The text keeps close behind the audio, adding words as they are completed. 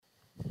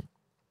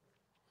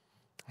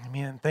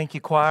Amen. Thank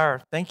you,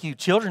 choir. Thank you,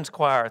 children's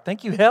choir.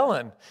 Thank you,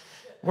 Helen.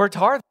 Worked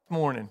hard this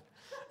morning.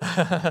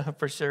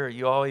 For sure.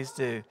 You always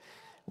do.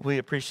 We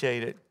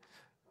appreciate it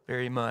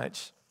very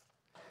much.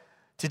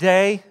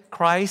 Today,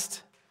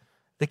 Christ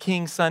the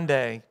King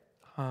Sunday.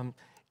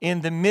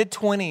 In the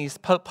mid-20s,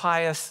 Pope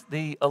Pius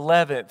XI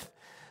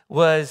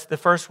was the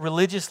first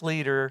religious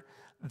leader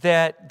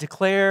that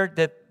declared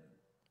that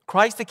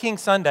Christ the King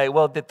Sunday,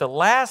 that the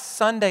last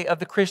Sunday of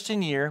the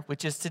Christian year,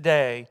 which is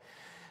today,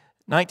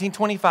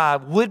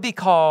 1925, would be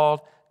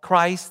called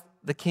Christ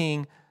the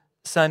King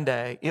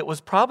Sunday. It was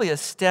probably a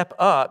step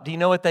up. Do you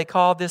know what they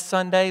called this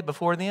Sunday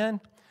before then?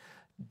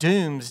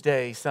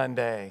 Doomsday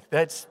Sunday.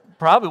 That's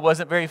probably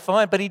wasn't very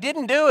fun, but he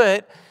didn't do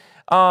it.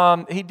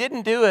 He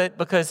didn't do it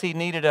because he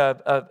needed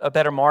a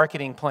better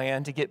marketing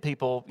plan to get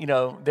people,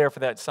 there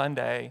for that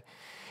Sunday.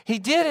 He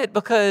did it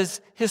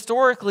because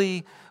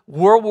historically,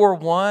 World War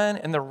I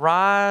and the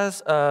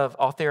rise of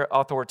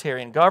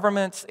authoritarian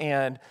governments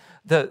and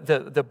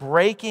the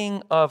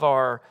breaking of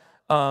our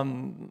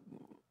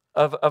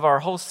of our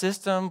whole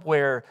system,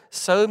 where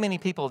so many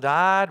people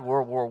died,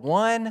 World War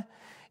I,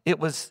 it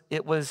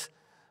was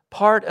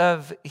part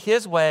of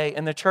his way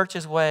and the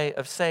church's way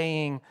of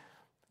saying,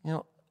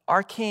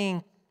 our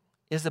King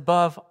is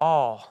above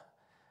all.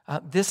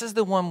 This is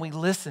the one we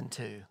listen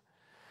to.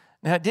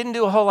 Now, it didn't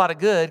do a whole lot of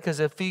good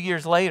because a few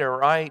years later,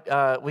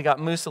 right, we got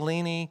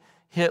Mussolini,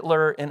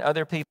 Hitler, and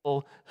other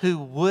people who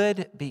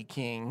would be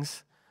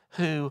kings,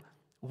 who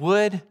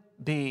would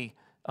be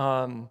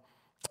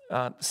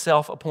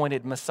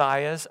self-appointed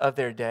messiahs of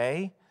their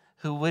day,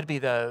 who would be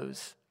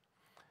those.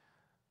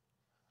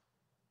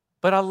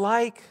 But I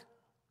like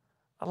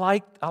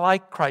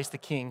Christ the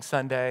King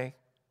Sunday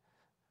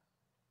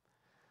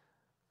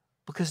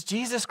because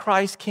Jesus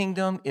Christ's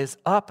kingdom is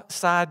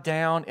upside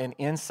down and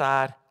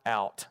inside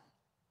out.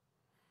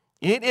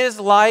 It is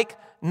like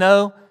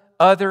no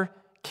other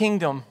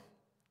kingdom.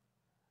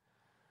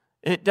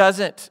 It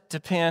doesn't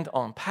depend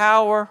on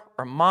power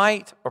or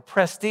might or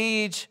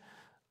prestige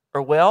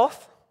or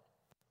wealth.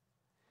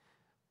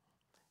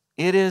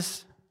 It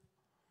is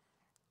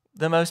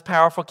the most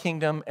powerful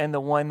kingdom and the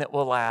one that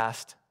will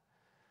last.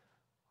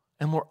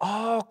 And we're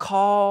all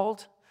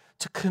called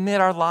to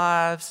commit our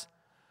lives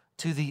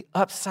to the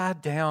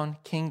upside down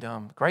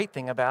kingdom. Great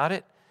thing about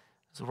it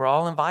is we're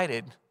all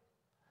invited.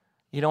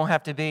 You don't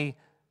have to be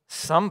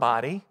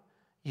somebody.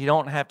 You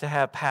don't have to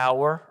have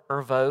power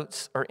or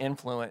votes or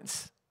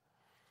influence.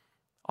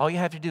 All you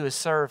have to do is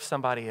serve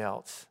somebody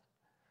else.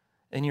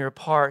 And you're a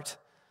part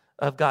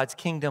of God's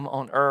kingdom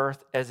on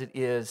earth as it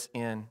is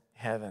in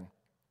heaven.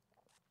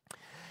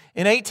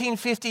 In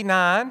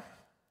 1859,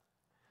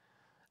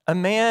 a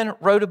man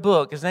wrote a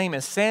book. His name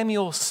is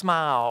Samuel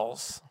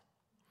Smiles.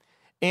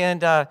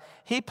 And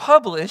he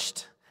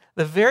published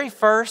the very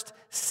first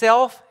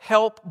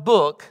self-help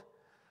book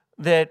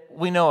that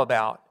we know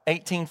about,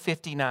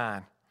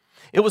 1859.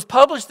 It was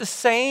published the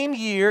same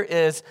year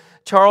as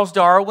Charles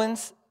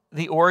Darwin's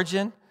The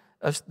Origin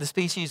of the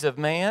Species of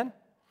Man.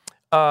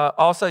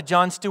 Also,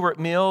 John Stuart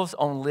Mill's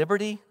On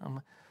Liberty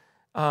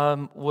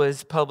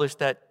was published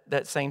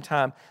that same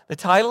time. The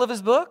title of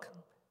his book,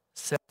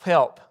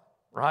 Self-Help,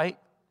 right?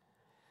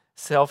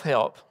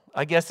 Self-Help.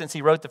 I guess since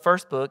he wrote the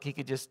first book, he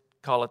could just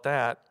call it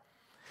that.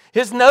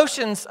 His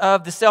notions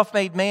of the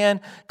self-made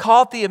man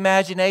caught the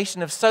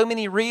imagination of so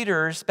many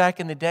readers back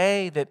in the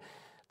day that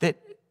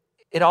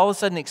it all of a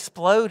sudden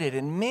exploded,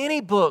 and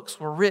many books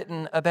were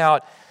written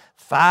about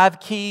 5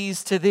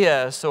 keys to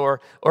this,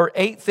 or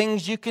 8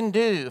 things you can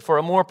do for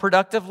a more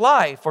productive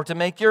life, or to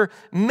make your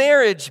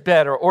marriage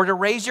better, or to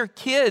raise your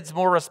kids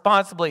more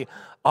responsibly,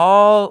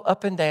 all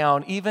up and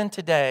down. Even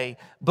today,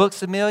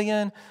 Books A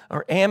Million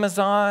or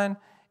Amazon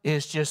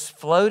is just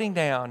floating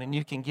down, and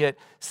you can get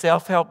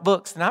self-help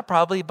books, and I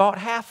probably bought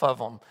half of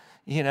them,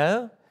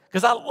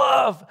 because I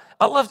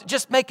love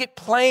just make it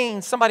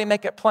plain. Somebody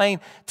make it plain.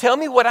 Tell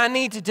me what I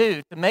need to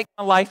do to make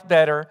my life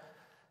better,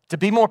 to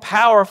be more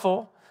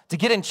powerful, to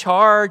get in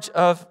charge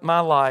of my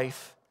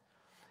life.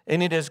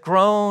 And it has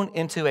grown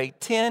into a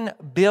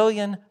 $10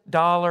 billion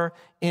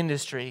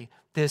industry,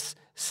 this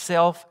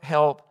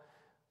self-help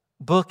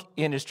book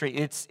industry.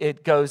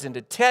 It goes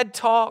into TED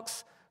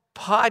Talks,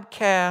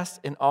 podcasts,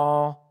 and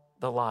all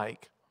the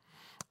like,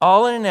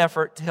 all in an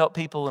effort to help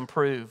people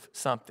improve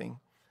something.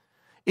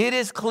 It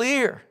is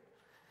clear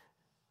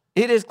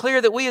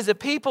that we as a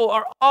people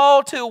are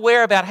all too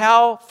aware about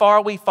how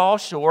far we fall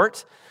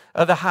short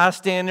of the high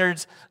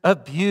standards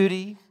of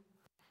beauty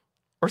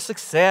or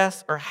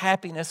success or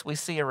happiness we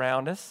see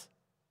around us.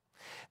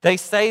 They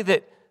say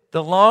that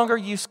the longer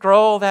you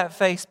scroll that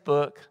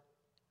Facebook,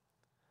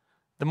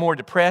 the more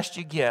depressed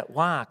you get.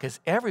 Why?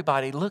 Because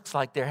everybody looks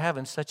like they're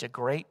having such a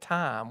great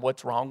time.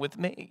 What's wrong with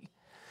me?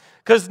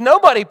 Because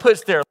nobody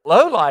puts their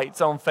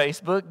lowlights on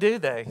Facebook, do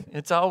they?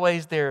 It's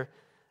always their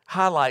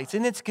highlights,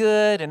 and it's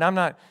good. And I'm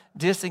not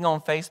dissing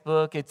on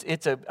Facebook.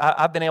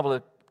 I've been able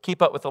to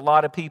keep up with a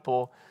lot of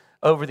people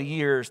over the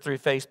years through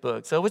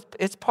Facebook. So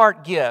it's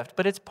part gift,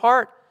 but it's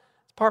part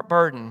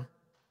burden.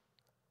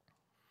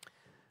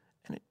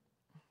 And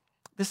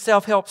this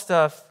self-help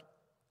stuff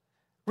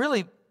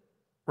really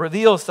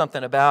reveals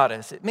something about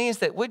us. It means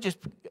that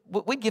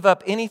we give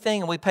up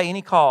anything and we pay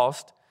any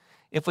cost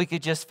if we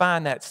could just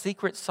find that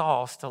secret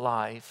sauce to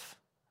life.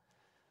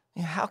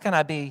 How can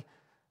I be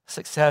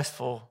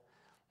successful?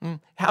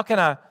 How can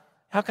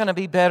I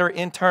be better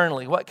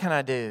internally? What can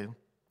I do?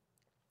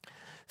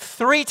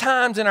 3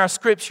 times in our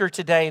scripture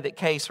today that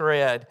Case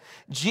read,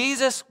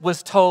 Jesus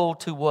was told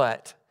to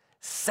what?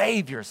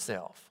 Save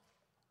yourself.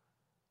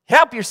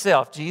 Help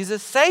yourself,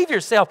 Jesus. Save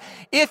yourself.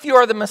 If you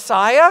are the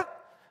Messiah,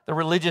 the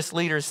religious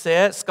leaders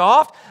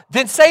scoffed,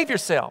 then save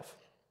yourself.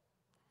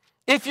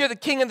 If you're the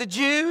King of the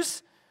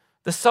Jews,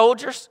 the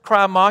soldiers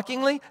cry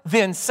mockingly,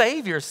 then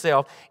save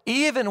yourself.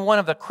 Even one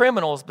of the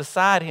criminals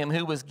beside him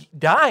who was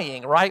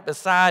dying right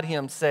beside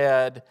him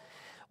said,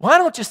 why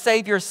don't you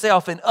save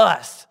yourself and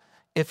us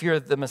if you're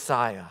the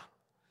Messiah?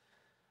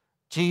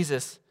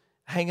 Jesus,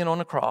 hanging on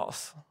the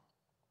cross,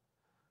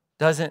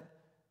 doesn't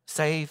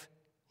save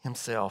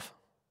himself.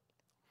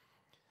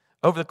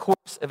 Over the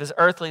course of his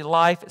earthly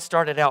life, it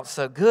started out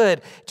so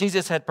good.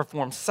 Jesus had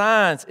performed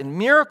signs and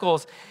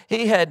miracles.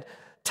 He had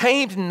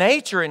tamed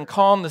nature and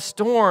calmed the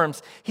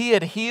storms. He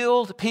had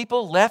healed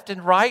people left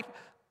and right,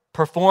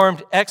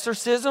 performed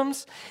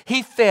exorcisms.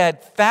 He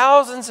fed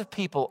thousands of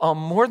people on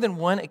more than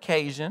one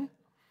occasion.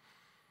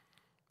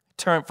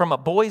 Turned from a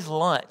boy's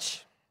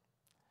lunch.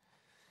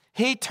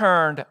 He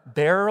turned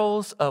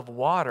barrels of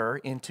water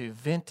into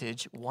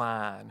vintage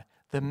wine.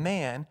 The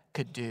man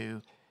could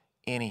do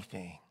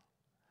anything.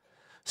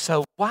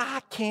 So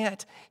why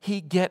can't he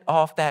get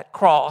off that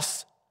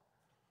cross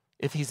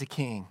if he's a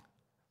king?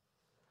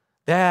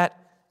 That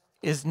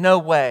is no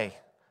way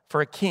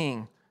for a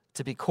king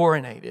to be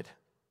coronated.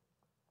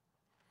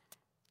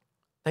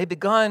 They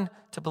begun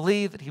to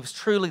believe that he was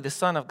truly the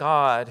Son of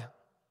God.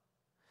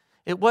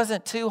 It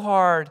wasn't too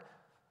hard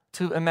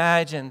to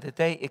imagine that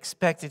they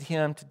expected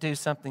him to do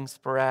something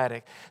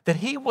sporadic, that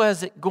he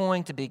wasn't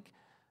going to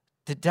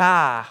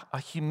die a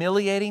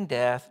humiliating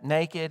death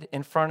naked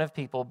in front of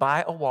people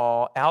by a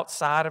wall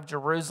outside of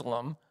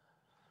Jerusalem.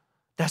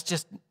 That's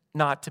just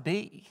not to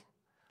be.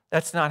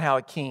 That's not how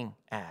a king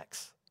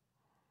acts.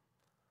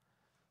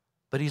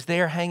 But he's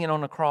there hanging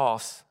on the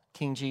cross,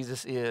 King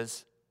Jesus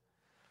is,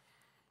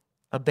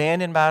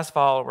 abandoned by his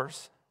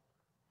followers,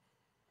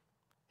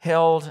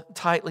 held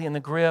tightly in the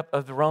grip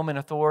of the Roman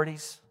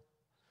authorities,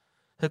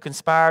 who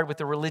conspired with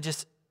the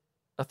religious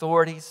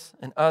authorities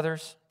and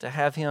others to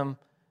have him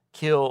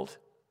killed,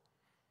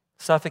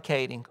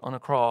 suffocating on a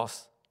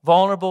cross,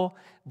 vulnerable,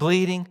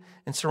 bleeding,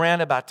 and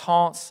surrounded by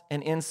taunts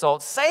and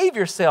insults. Save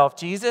yourself,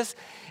 Jesus.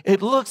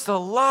 It looks a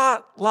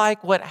lot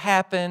like what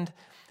happened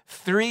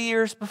 3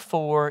 years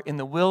before in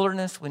the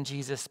wilderness when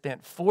Jesus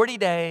spent 40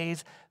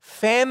 days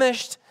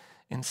famished,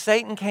 and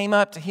Satan came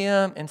up to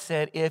him and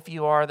said, if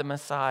you are the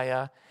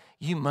Messiah,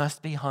 you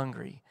must be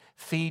hungry.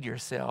 Feed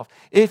yourself.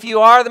 If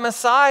you are the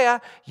Messiah,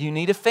 you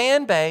need a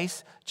fan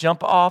base.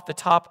 Jump off the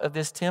top of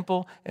this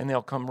temple and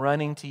they'll come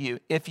running to you.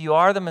 If you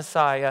are the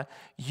Messiah,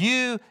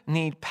 you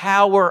need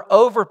power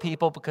over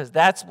people because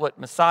that's what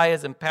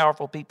messiahs and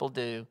powerful people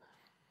do.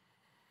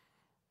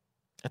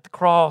 At the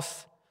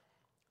cross,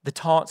 the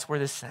taunts were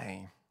the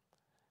same.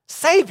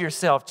 Save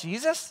yourself,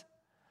 Jesus.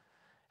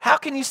 How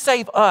can you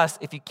save us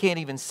if you can't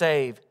even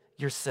save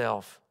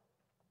yourself?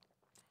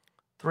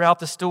 Throughout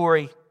the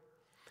story,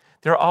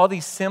 there are all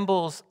these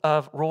symbols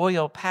of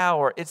royal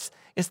power. It's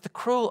the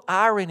cruel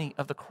irony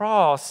of the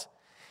cross.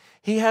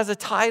 He has a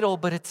title,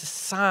 but it's a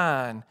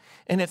sign.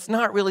 And it's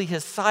not really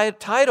his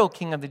title,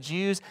 King of the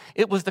Jews.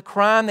 It was the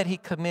crime that he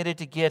committed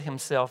to get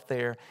himself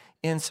there,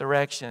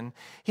 insurrection.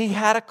 He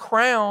had a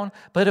crown,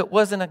 but it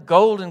wasn't a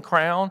golden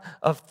crown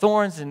of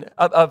thorns and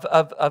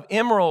of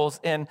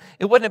emeralds. And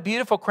it wasn't a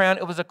beautiful crown.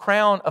 It was a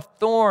crown of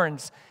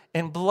thorns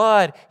and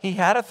blood. He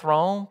had a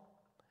throne,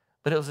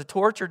 but it was a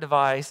torture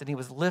device, and he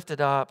was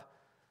lifted up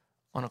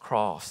on a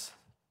cross.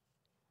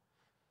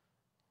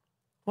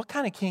 What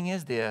kind of king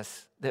is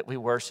this that we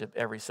worship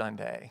every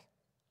Sunday?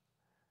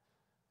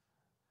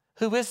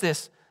 Who is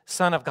this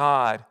Son of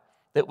God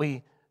that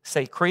we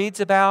say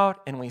creeds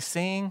about and we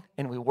sing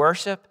and we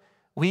worship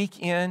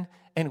week in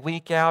and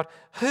week out?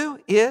 Who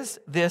is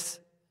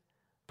this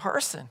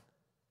person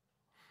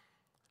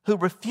who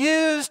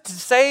refused to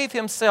save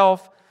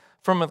himself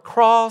from a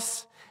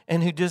cross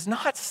and who does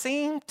not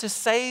seem to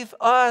save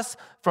us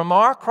from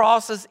our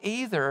crosses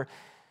either?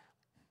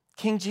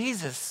 King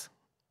Jesus,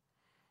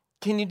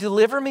 can you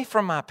deliver me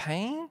from my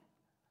pain,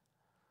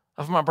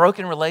 of my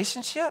broken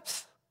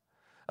relationships,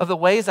 of the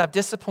ways I've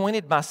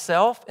disappointed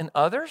myself and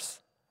others?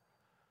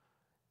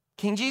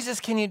 King Jesus,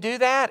 can you do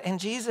that? And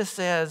Jesus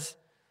says,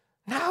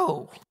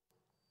 no.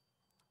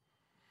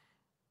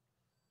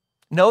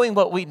 Knowing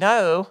what we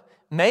know,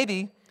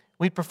 maybe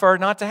we prefer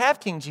not to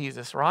have King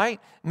Jesus, right?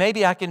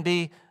 Maybe I can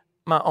be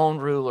my own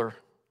ruler.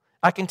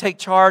 I can take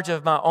charge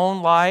of my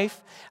own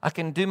life. I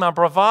can do my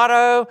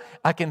bravado.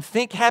 I can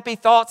think happy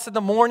thoughts in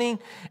the morning,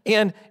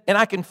 and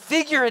I can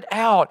figure it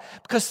out.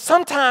 Because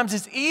sometimes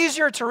it's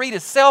easier to read a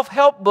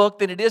self-help book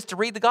than it is to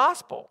read the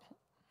gospel.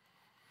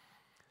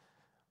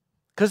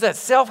 Because that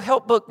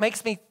self-help book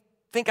makes me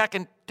think I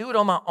can do it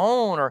on my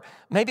own, or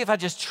maybe if I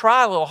just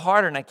try a little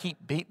harder and I keep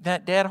beating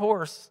that dead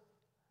horse.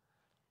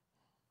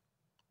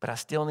 But I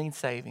still need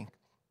saving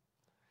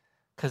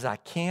because I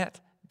can't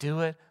do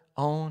it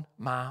on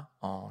my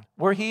own.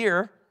 We're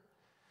here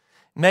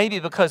maybe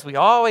because we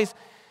always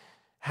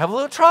have a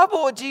little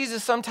trouble with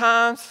Jesus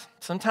sometimes.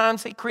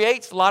 Sometimes he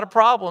creates a lot of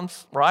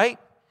problems, right?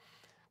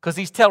 Because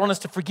he's telling us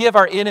to forgive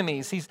our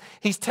enemies.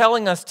 He's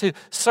telling us to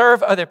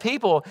serve other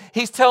people.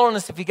 He's telling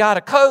us if you got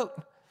a coat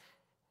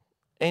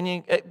and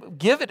you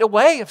give it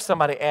away if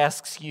somebody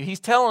asks you. He's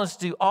telling us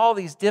to do all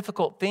these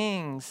difficult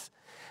things.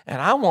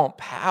 And I want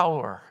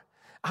power.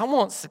 I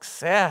want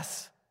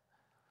success.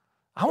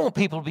 I want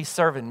people to be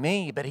serving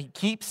me. But he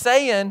keeps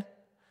saying,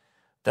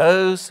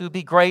 those who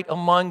be great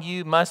among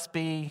you must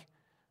be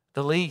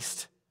the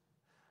least.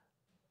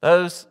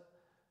 Those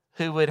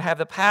who would have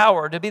the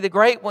power to be the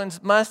great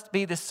ones must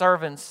be the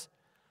servants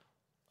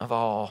of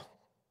all.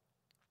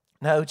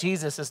 No,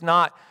 Jesus is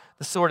not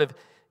the sort of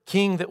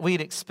king that we'd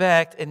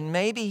expect, and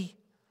maybe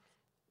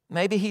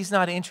he's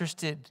not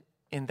interested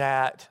in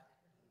that.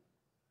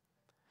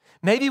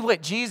 Maybe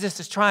what Jesus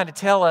is trying to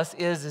tell us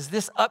is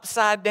this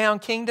upside down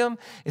kingdom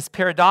is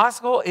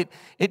paradoxical.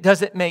 It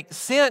doesn't make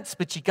sense,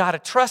 but you got to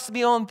trust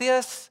me on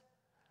this.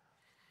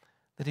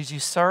 That as you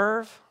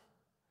serve,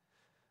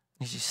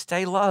 as you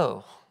stay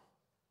low,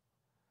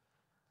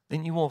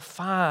 then you will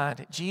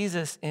find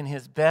Jesus in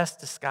his best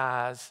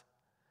disguise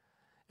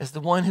as the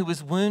one who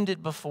was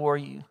wounded before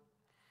you,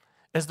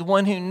 as the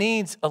one who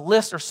needs a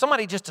listener,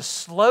 somebody just to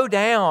slow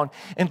down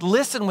and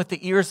listen with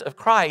the ears of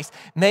Christ.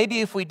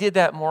 Maybe if we did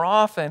that more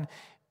often,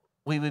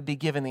 we would be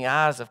given the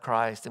eyes of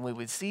Christ and we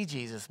would see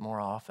Jesus more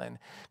often,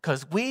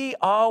 because we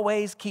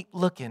always keep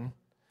looking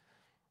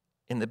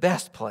in the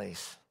best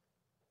place.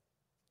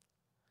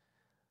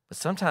 But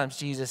sometimes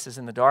Jesus is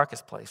in the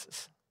darkest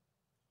places.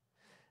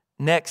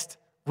 Next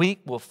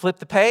week, we'll flip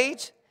the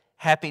page.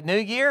 Happy New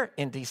Year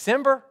in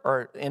December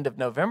or end of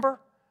November,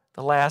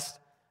 the last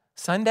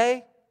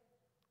Sunday.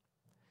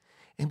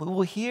 And we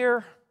will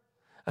hear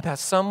about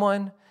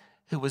someone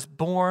who was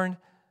born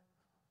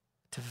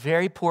to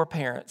very poor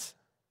parents.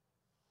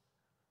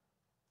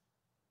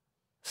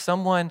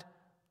 Someone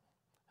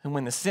who,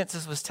 when the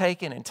census was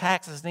taken and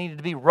taxes needed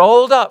to be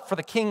rolled up for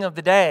the king of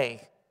the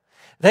day,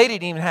 they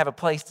didn't even have a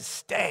place to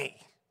stay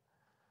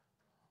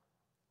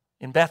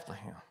in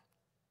Bethlehem.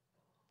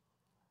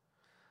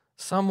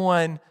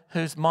 Someone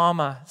whose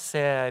mama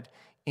said,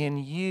 in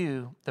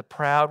you the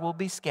proud will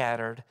be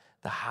scattered,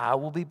 the high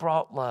will be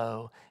brought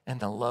low,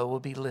 and the low will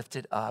be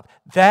lifted up.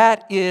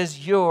 That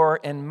is your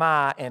and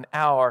my and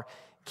our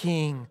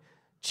King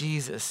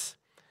Jesus.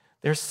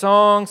 There's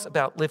songs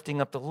about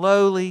lifting up the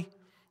lowly,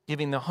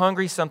 giving the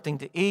hungry something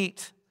to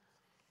eat.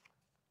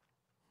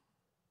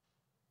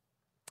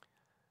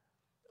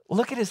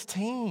 Look at his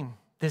team,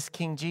 this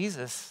King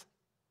Jesus.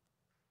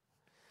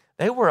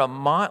 They were a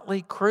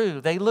motley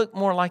crew. They looked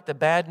more like the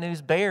Bad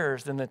News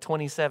Bears than the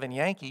 27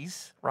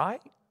 Yankees,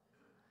 right?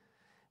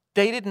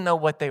 They didn't know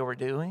what they were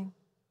doing.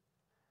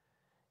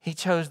 He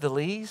chose the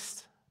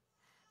least,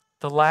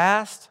 the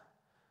last,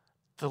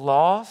 the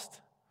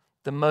lost,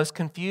 the most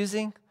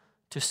confusing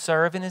to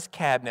serve in his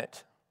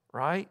cabinet,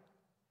 right?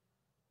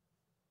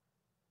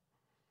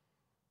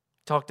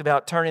 Talked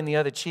about turning the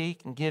other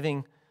cheek and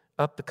giving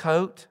up the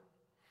coat.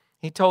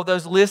 He told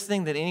those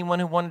listening that anyone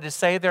who wanted to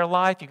save their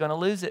life, you're going to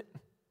lose it.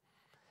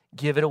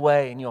 Give it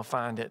away and you'll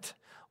find it.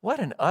 What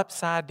an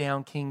upside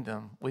down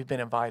kingdom we've been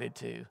invited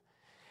to.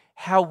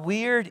 How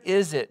weird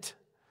is it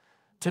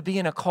to be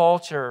in a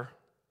culture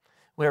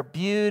where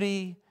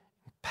beauty,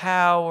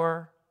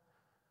 power,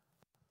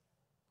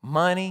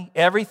 money,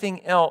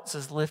 everything else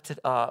is lifted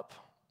up,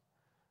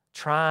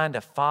 trying to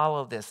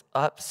follow this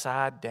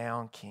upside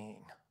down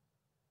king.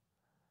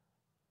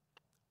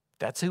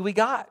 That's who we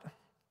got.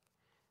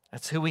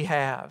 That's who we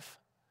have.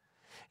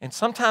 And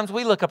sometimes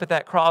we look up at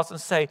that cross and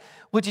say,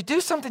 would you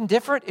do something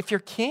different if you're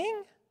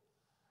king?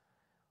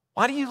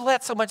 Why do you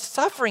let so much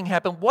suffering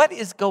happen? What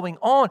is going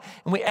on?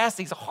 And we ask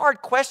these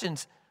hard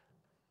questions.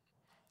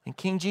 And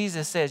King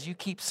Jesus says, you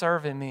keep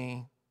serving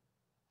me.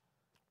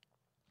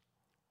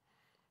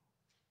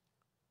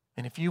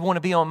 And if you want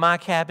to be on my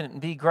cabinet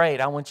and be great,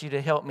 I want you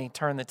to help me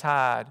turn the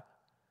tide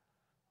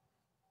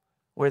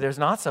where there's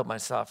not so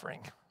much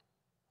suffering,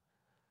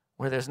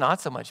 where there's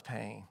not so much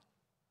pain,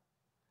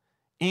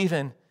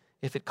 even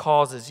if it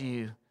causes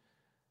you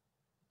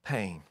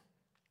pain.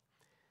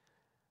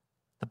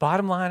 The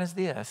bottom line is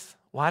this.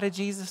 Why did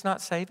Jesus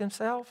not save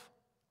himself?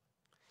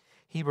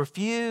 He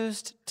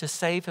refused to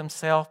save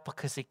himself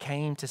because he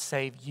came to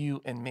save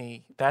you and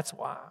me. That's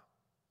why.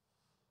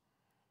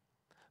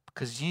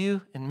 Because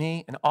you and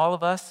me and all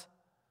of us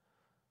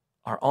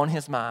are on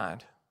his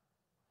mind.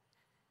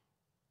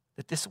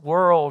 That this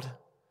world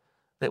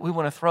that we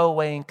want to throw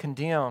away and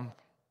condemn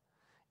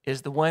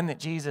is the one that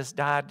Jesus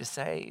died to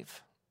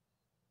save.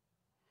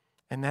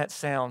 And that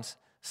sounds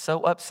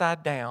so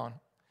upside down,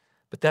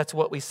 but that's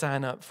what we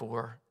sign up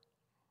for.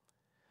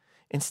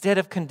 Instead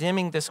of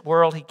condemning this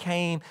world, he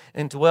came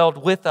and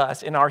dwelled with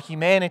us in our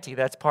humanity.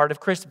 That's part of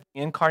Christmas,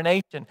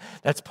 incarnation.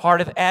 That's part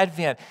of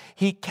Advent.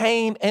 He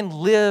came and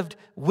lived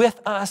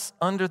with us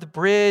under the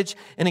bridge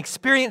and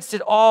experienced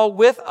it all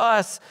with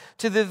us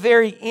to the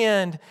very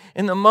end.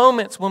 In the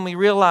moments when we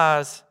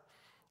realize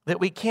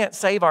that we can't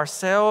save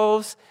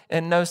ourselves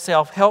and no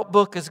self-help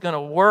book is going to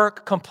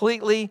work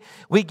completely,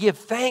 we give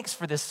thanks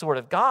for this sort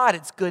of God.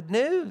 It's good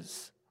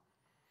news.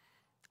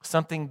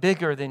 Something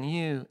bigger than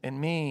you and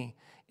me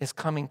is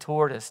coming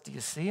toward us. Do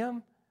you see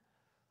him?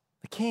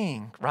 The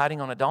king riding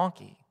on a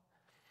donkey.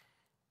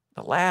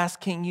 The last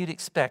king you'd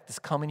expect is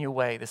coming your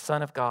way, the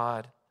Son of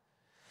God,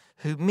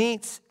 who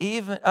meets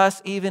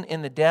us even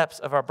in the depths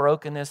of our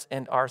brokenness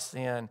and our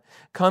sin,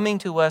 coming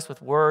to us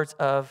with words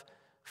of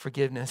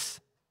forgiveness.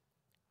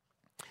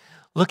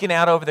 Looking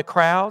out over the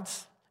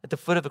crowds at the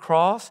foot of the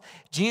cross,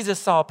 Jesus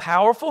saw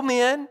powerful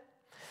men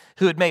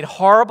who had made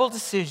horrible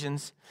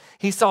decisions.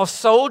 He saw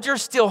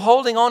soldiers still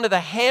holding on to the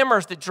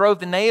hammers that drove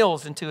the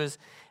nails into his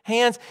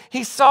hands.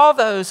 He saw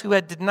those who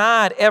had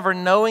denied ever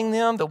knowing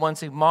them, the ones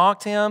who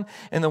mocked him,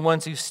 and the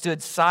ones who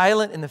stood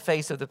silent in the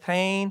face of the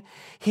pain.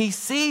 He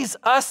sees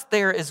us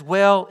there as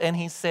well, and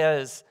he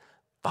says,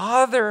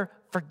 Father,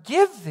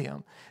 forgive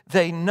them.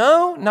 They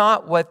know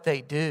not what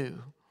they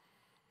do.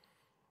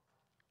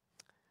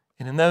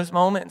 And in those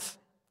moments,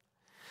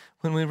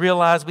 when we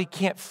realize we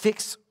can't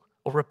fix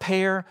or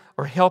repair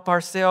or help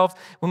ourselves,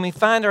 when we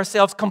find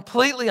ourselves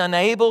completely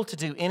unable to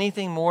do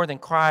anything more than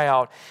cry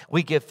out,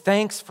 we give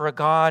thanks for a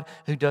God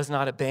who does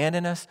not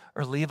abandon us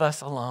or leave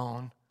us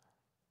alone.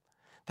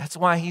 That's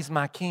why he's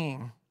my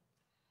king.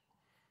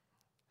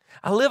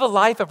 I live a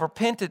life of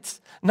repentance,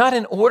 not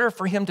in order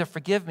for him to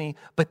forgive me,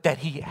 but that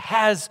he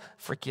has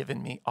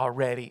forgiven me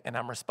already, and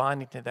I'm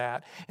responding to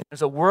that. And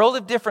there's a world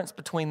of difference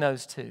between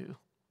those two,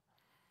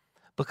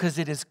 because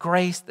it is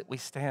grace that we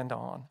stand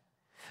on,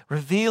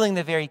 revealing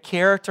the very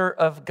character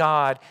of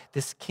God,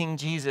 this King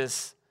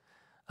Jesus,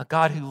 a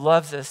God who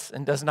loves us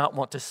and does not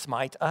want to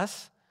smite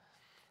us,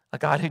 a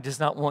God who does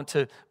not want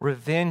to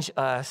revenge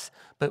us,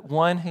 but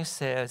one who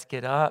says,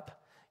 get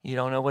up, you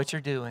don't know what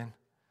you're doing,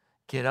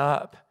 get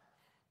up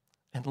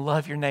and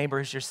love your neighbor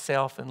as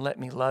yourself, and let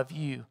me love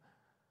you,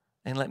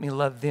 and let me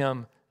love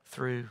them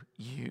through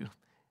you.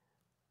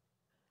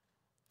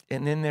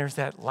 And then there's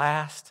that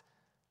last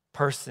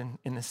person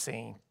in the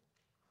scene.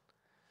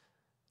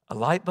 A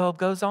light bulb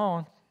goes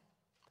on.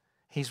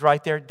 He's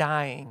right there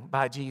dying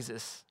by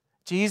Jesus.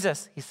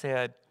 Jesus, he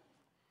said,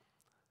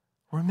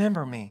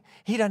 remember me.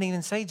 He doesn't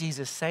even say,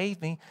 Jesus,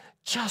 save me.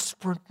 Just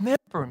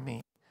remember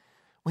me.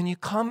 When you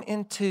come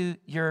into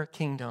your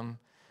kingdom,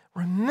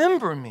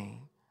 remember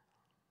me.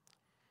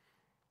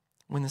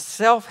 When the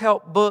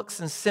self-help books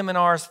and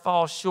seminars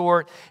fall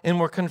short and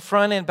we're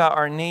confronted by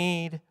our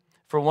need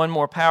for one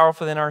more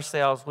powerful than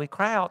ourselves, we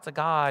cry out to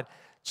God,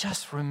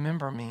 just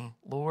remember me,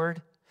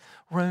 Lord.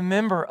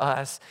 Remember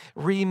us,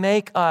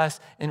 remake us,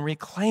 and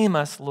reclaim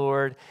us,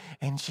 Lord.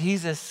 And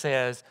Jesus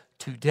says,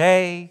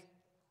 today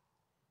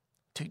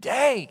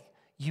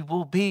you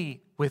will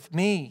be with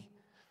me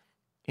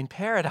in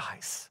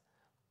paradise,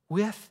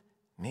 with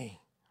me.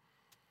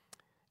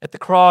 At the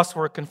cross,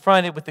 we're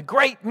confronted with the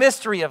great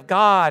mystery of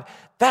God.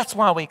 That's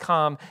why we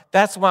come.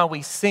 That's why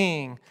we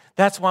sing.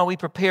 That's why we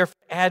prepare for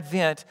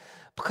Advent,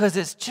 because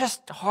it's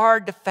just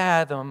hard to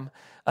fathom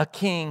a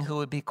king who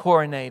would be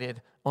coronated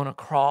on a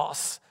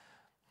cross,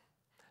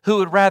 who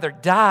would rather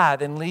die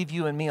than leave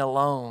you and me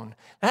alone.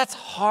 That's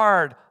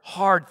hard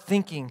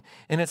thinking,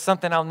 and it's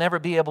something I'll never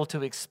be able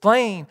to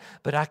explain,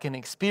 but I can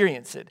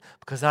experience it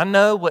because I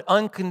know what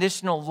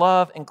unconditional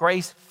love and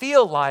grace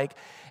feel like,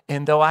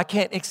 and though I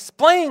can't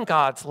explain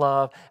God's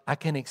love, I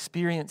can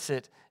experience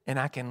it and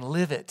I can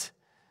live it,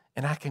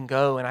 and I can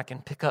go and I can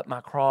pick up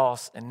my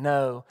cross and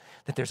know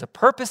that there's a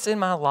purpose in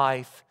my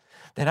life,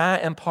 that I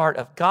am part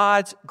of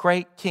God's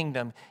great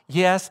kingdom.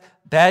 Yes,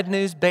 bad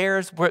news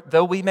bears,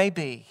 though we may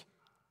be,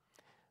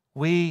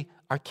 we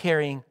are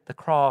carrying the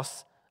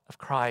cross of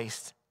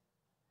Christ.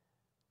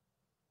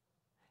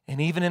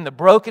 And even in the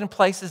broken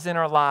places in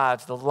our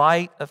lives, the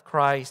light of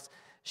Christ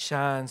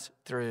shines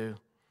through.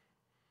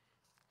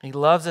 He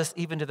loves us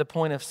even to the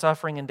point of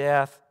suffering and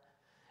death.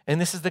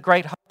 And this is the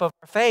great hope of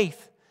our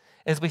faith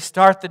as we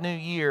start the new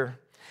year.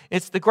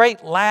 It's the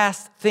great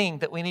last thing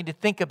that we need to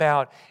think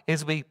about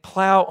as we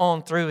plow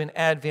on through in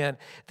Advent,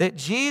 that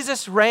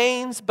Jesus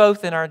reigns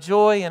both in our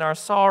joy and our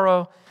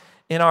sorrow,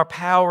 in our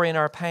power, in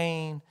our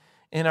pain,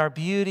 in our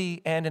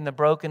beauty, and in the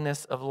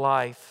brokenness of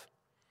life.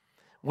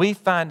 We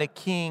find a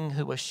king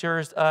who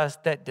assures us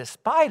that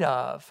despite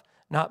of,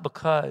 not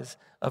because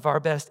of our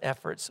best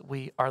efforts,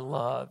 we are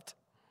loved.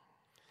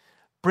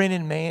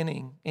 Brennan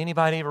Manning,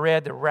 anybody ever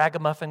read the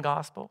Ragamuffin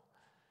Gospel?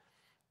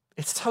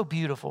 It's so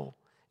beautiful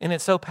and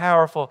it's so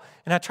powerful.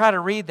 And I try to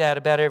read that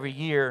about every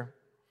year.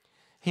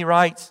 He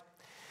writes,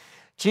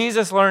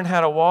 Jesus learned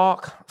how to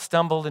walk,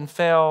 stumbled and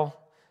fell,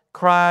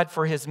 cried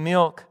for his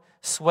milk,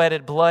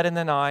 sweated blood in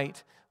the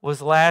night, was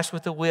lashed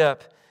with a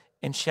whip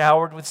and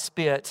showered with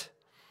spit,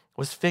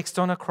 was fixed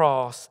on a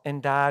cross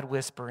and died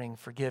whispering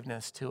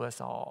forgiveness to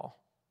us all.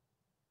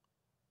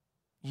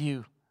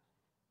 You,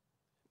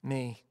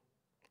 me.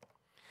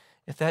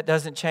 If that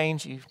doesn't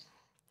change you,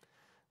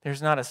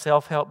 there's not a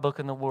self-help book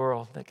in the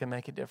world that can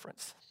make a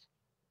difference.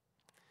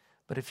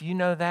 But if you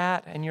know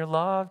that and you're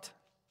loved,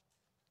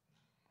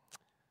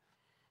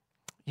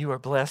 you are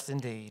blessed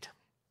indeed.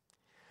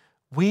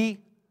 We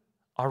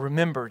are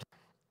remembered.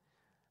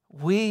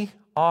 We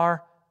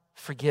are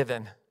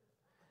forgiven.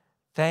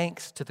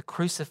 Thanks to the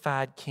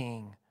crucified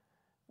King,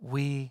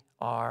 we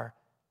are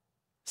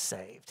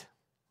saved.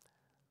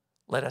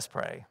 Let us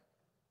pray.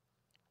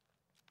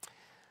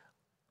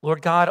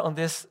 Lord God, on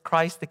this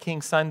Christ the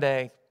King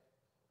Sunday,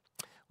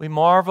 we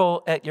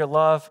marvel at your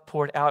love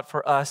poured out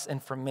for us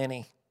and for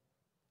many.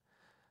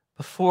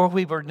 Before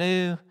we ever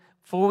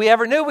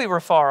knew we were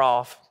far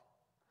off,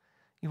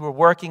 you were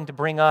working to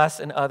bring us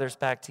and others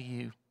back to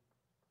you.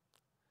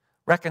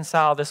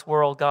 Reconcile this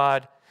world,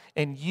 God,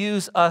 and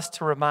use us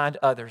to remind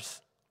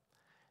others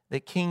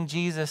that King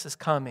Jesus is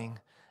coming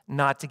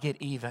not to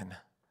get even,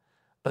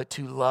 but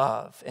to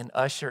love and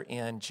usher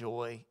in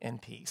joy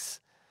and peace.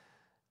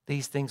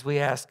 These things we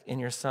ask in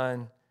your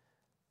Son's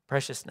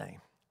precious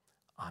name.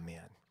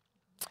 Amen.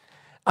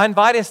 I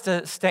invite us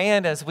to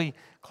stand as we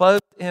close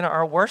in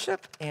our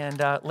worship, and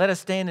let us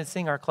stand and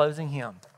sing our closing hymn.